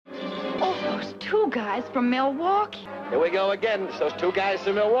two guys from Milwaukee. Here we go again. It's those two guys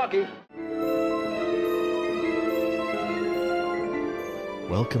from Milwaukee.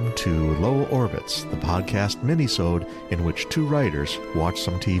 Welcome to Low Orbits, the podcast minisode in which two writers watch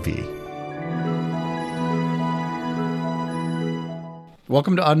some TV.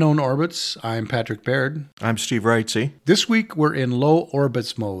 Welcome to Unknown Orbits. I'm Patrick Baird. I'm Steve Wrightsey. This week we're in Low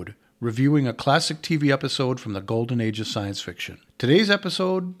Orbits mode, reviewing a classic TV episode from the golden age of science fiction. Today's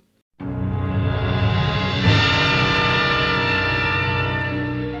episode...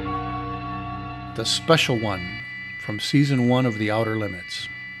 The Special One from Season 1 of The Outer Limits.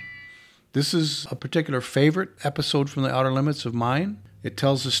 This is a particular favorite episode from The Outer Limits of mine. It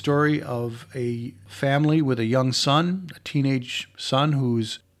tells the story of a family with a young son, a teenage son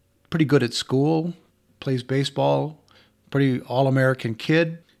who's pretty good at school, plays baseball, pretty all-American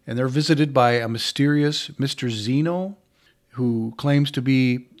kid, and they're visited by a mysterious Mr. Zeno, who claims to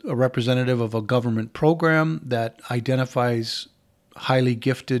be a representative of a government program that identifies highly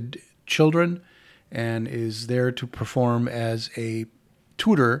gifted children and is there to perform as a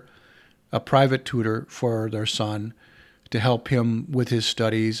tutor, a private tutor for their son, to help him with his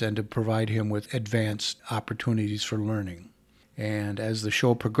studies and to provide him with advanced opportunities for learning. And as the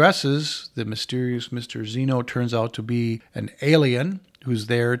show progresses, the mysterious Mr. Zeno turns out to be an alien who's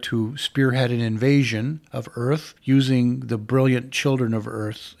there to spearhead an invasion of Earth using the brilliant children of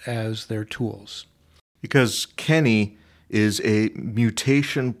Earth as their tools. Because Kenny is a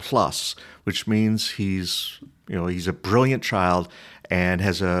mutation plus, which means he's a brilliant child and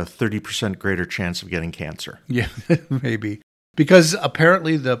has a 30% greater chance of getting cancer. Yeah, maybe. Because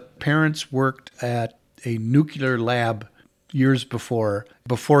apparently the parents worked at a nuclear lab years before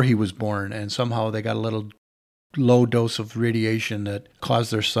he was born, and somehow they got a little low dose of radiation that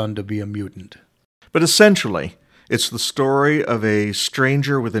caused their son to be a mutant. But essentially, it's the story of a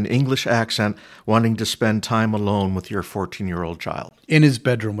stranger with an English accent wanting to spend time alone with your 14-year-old child. In his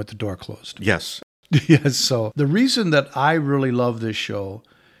bedroom with the door closed. Yes. Yes, so the reason that I really love this show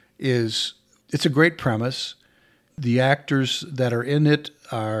is it's a great premise. The actors that are in it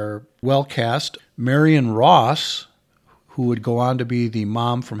are well cast. Marion Ross, who would go on to be the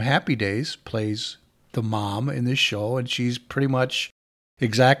mom from Happy Days, plays the mom in this show, and she's pretty much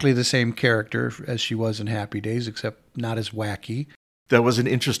exactly the same character as she was in Happy Days, except not as wacky. That was an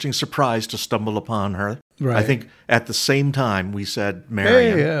interesting surprise to stumble upon her. Right. I think at the same time we said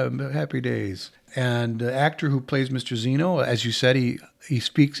Marion. Hey, yeah, Happy Days. And the actor who plays Mr. Zeno, as you said, he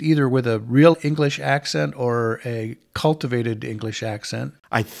speaks either with a real English accent or a cultivated English accent.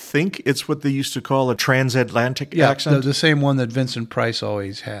 I think it's what they used to call a transatlantic Yeah, accent. the same one that Vincent Price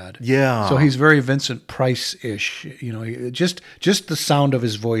always had. Yeah. So he's very Vincent Price-ish. Just the sound of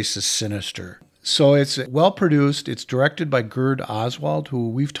his voice is sinister. So it's well produced. It's directed by Gerd Oswald, who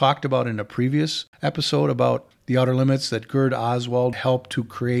we've talked about in a previous episode about The Outer Limits, that Gerd Oswald helped to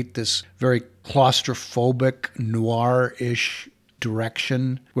create this very claustrophobic, noir-ish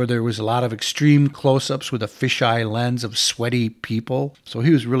direction where there was a lot of extreme close-ups with a fisheye lens of sweaty people. So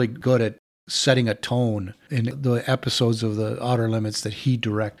he was really good at setting a tone in the episodes of The Outer Limits that he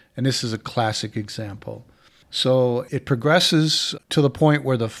directed. And this is a classic example. So it progresses to the point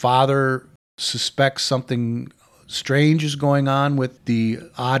where the father suspects something strange is going on with the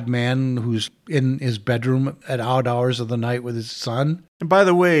odd man who's in his bedroom at odd hours of the night with his son. And by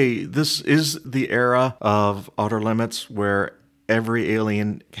the way, this is the era of Outer Limits where every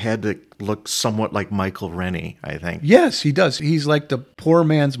alien had to look somewhat like Michael Rennie, I think. Yes, he does. He's like the poor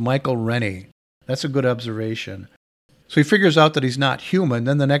man's Michael Rennie. That's a good observation. So he figures out that he's not human.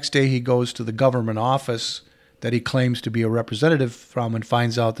 Then the next day he goes to the government office that he claims to be a representative from and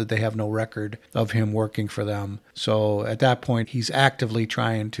finds out that they have no record of him working for them. So at that point, he's actively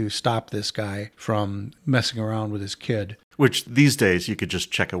trying to stop this guy from messing around with his kid. Which these days you could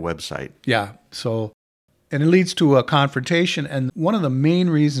just check a website. Yeah, and it leads to a confrontation. And one of the main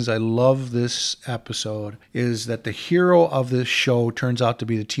reasons I love this episode is that the hero of this show turns out to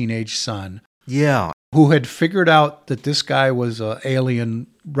be the teenage son. Yeah. Who had figured out that this guy was an alien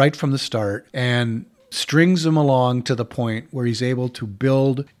right from the start and strings him along to the point where he's able to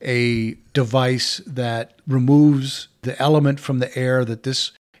build a device that removes the element from the air that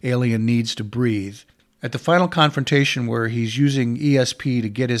this alien needs to breathe. At the final confrontation where he's using ESP to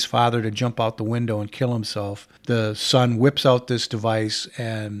get his father to jump out the window and kill himself, the son whips out this device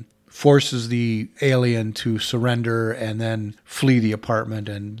and forces the alien to surrender and then flee the apartment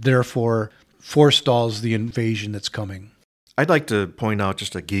and therefore forestalls the invasion that's coming. I'd like to point out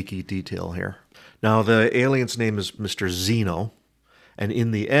just a geeky detail here. Now, the alien's name is Mr. Zeno, and in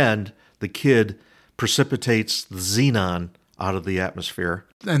the end, the kid precipitates the xenon out of the atmosphere.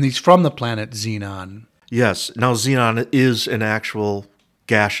 And he's from the planet Xenon. Yes. Now, xenon is an actual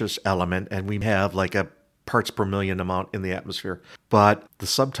gaseous element, and we have like a parts per million amount in the atmosphere. But the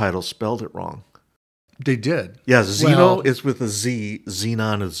subtitles spelled it wrong. They did. Yes, Xeno is with a Z,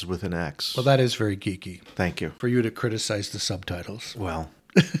 Xenon is with an X. Well, that is very geeky. Thank you. For you to criticize the subtitles. Well,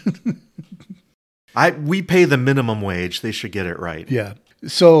 we pay the minimum wage. They should get it right. Yeah.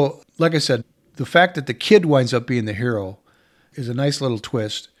 So, like I said, the fact that the kid winds up being the hero is a nice little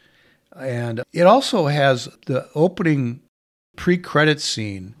twist. And it also has the opening pre-credit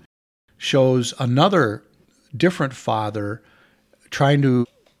scene shows another different father trying to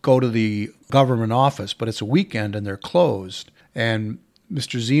go to the government office, but it's a weekend and they're closed. And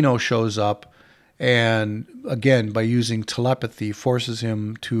Mr. Zeno shows up and, again, by using telepathy, forces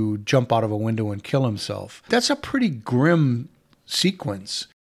him to jump out of a window and kill himself. That's a pretty grim sequence.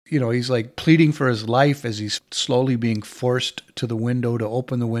 You know, he's like pleading for his life as he's slowly being forced to the window to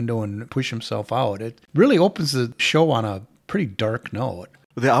open the window and push himself out. It really opens the show on a pretty dark note.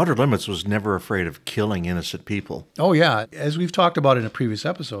 The Outer Limits was never afraid of killing innocent people. Oh, yeah. As we've talked about in a previous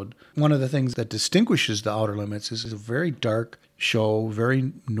episode, one of the things that distinguishes The Outer Limits is it's a very dark show,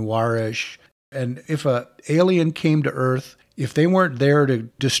 very noirish. And if an alien came to Earth, if they weren't there to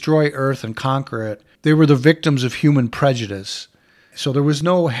destroy Earth and conquer it, they were the victims of human prejudice. So there was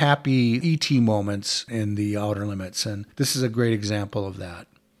no happy E.T. moments in The Outer Limits, and this is a great example of that.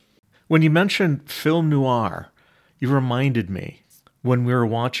 When you mentioned film noir, you reminded me. When we were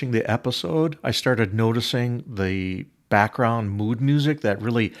watching the episode, I started noticing the background mood music, that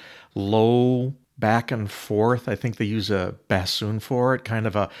really low back and forth. I think they use a bassoon for it, kind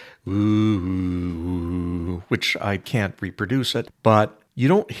of a ooh, which I can't reproduce it. But you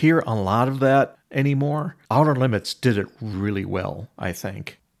don't hear a lot of that anymore. Outer Limits did it really well, I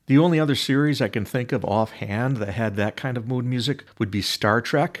think. The only other series I can think of offhand that had that kind of mood music would be Star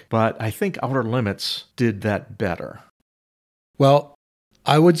Trek, but I think Outer Limits did that better. Well,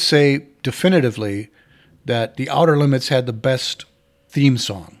 I would say definitively that The Outer Limits had the best theme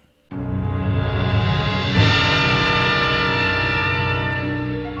song.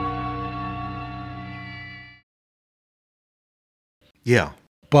 Yeah.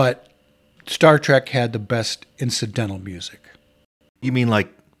 But Star Trek had the best incidental music. You mean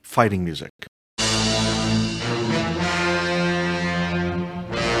like fighting music?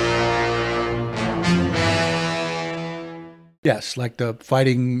 Yes, like the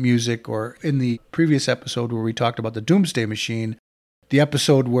fighting music, or in the previous episode where we talked about the Doomsday Machine, the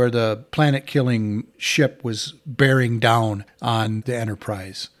episode where the planet-killing ship was bearing down on the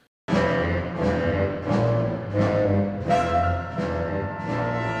Enterprise.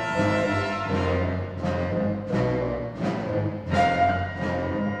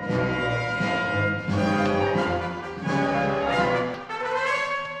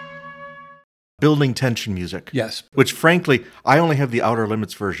 Building tension music. Yes. Which, frankly, I only have the Outer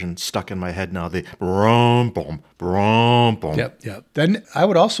Limits version stuck in my head now. The brum, boom, brum, boom. Yep. Then I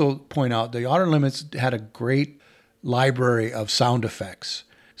would also point out the Outer Limits had a great library of sound effects.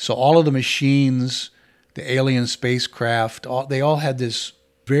 So all of the machines, the alien spacecraft, they all had this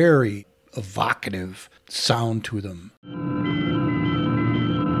very evocative sound to them.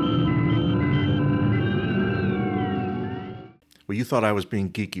 Well, you thought I was being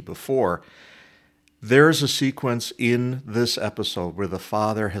geeky before. There's a sequence in this episode where the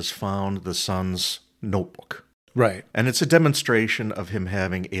father has found the son's notebook. Right. And it's a demonstration of him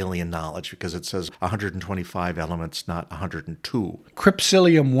having alien knowledge because it says 125 elements, not 102.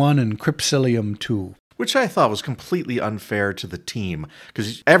 Cryptilium 1 and Cryptilium 2. Which I thought was completely unfair to the team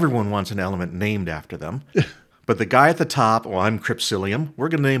because everyone wants an element named after them. But the guy at the top, I'm Cryptilium, we're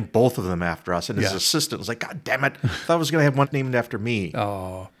going to name both of them after us. And his assistant was like, God damn it, I thought I was going to have one named after me.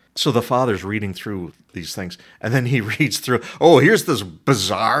 Oh. So the father's reading through these things, and then he reads through, here's this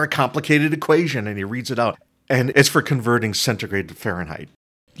bizarre, complicated equation, and he reads it out. And it's for converting centigrade to Fahrenheit.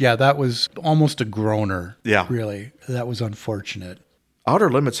 Yeah, that was almost a groaner. Yeah. Really. That was unfortunate. Outer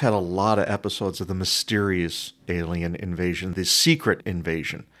Limits had a lot of episodes of the mysterious alien invasion, the secret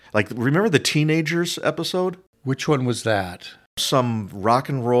invasion. Like, remember the Teenagers episode? Which one was that? Some rock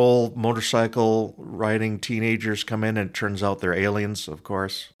and roll motorcycle riding teenagers come in, and it turns out they're aliens, of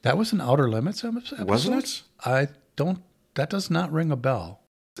course. That was an Outer Limits episode? Wasn't it? That does not ring a bell.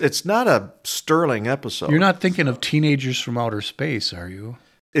 It's not a sterling episode. You're not thinking of Teenagers from Outer Space, are you?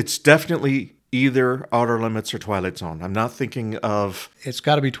 It's definitely either Outer Limits or Twilight Zone. I'm not thinking of... It's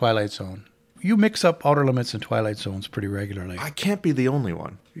got to be Twilight Zone. You mix up Outer Limits and Twilight Zones pretty regularly. I can't be the only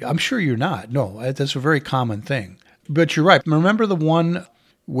one. I'm sure you're not. No, that's a very common thing. But you're right. Remember the one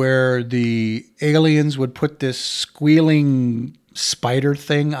where the aliens would put this squealing spider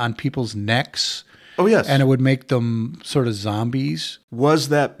thing on people's necks. Oh, yes. And it would make them sort of zombies. Was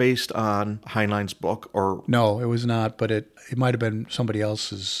that based on Heinlein's book or? No, it was not, but it might have been somebody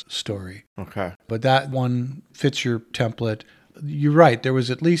else's story. Okay. But that one fits your template. You're right. There was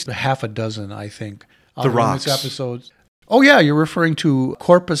at least a half a dozen, I think. The Rocks episodes. Oh, yeah. You're referring to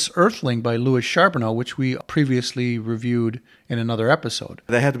Corpus Earthling by Louis Charbonneau, which we previously reviewed in another episode.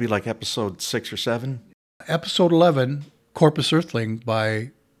 That had to be like episode 6 or 7? Episode 11, Corpus Earthling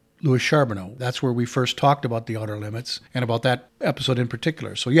by Louis Charbonneau. That's where we first talked about the Outer Limits and about that episode in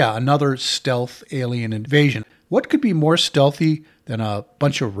particular. So yeah, another stealth alien invasion. What could be more stealthy than a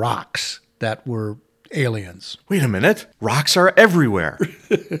bunch of rocks that were aliens? Wait a minute. Rocks are everywhere.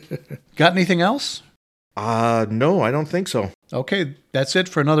 Got anything else? No, I don't think so. Okay, that's it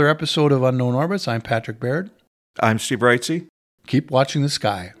for another episode of Unknown Orbits. I'm Patrick Baird. I'm Steve Reitze. Keep watching the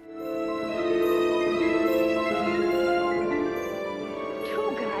sky.